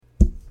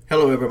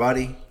Hello,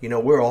 everybody.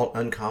 We're all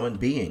uncommon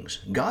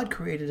beings. God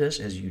created us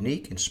as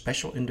unique and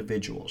special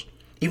individuals.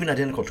 Even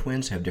identical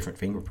twins have different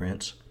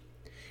fingerprints.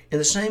 In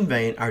the same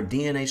vein, our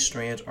DNA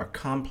strands are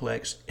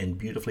complex and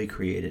beautifully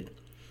created.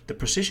 The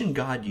precision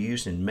God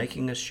used in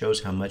making us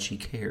shows how much He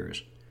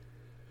cares.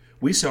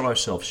 We sell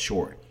ourselves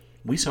short.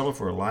 We settle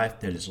for a life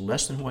that is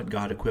less than what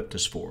God equipped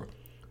us for.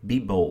 Be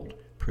bold.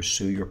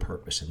 Pursue your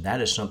purpose, and that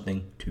is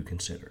something to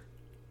consider.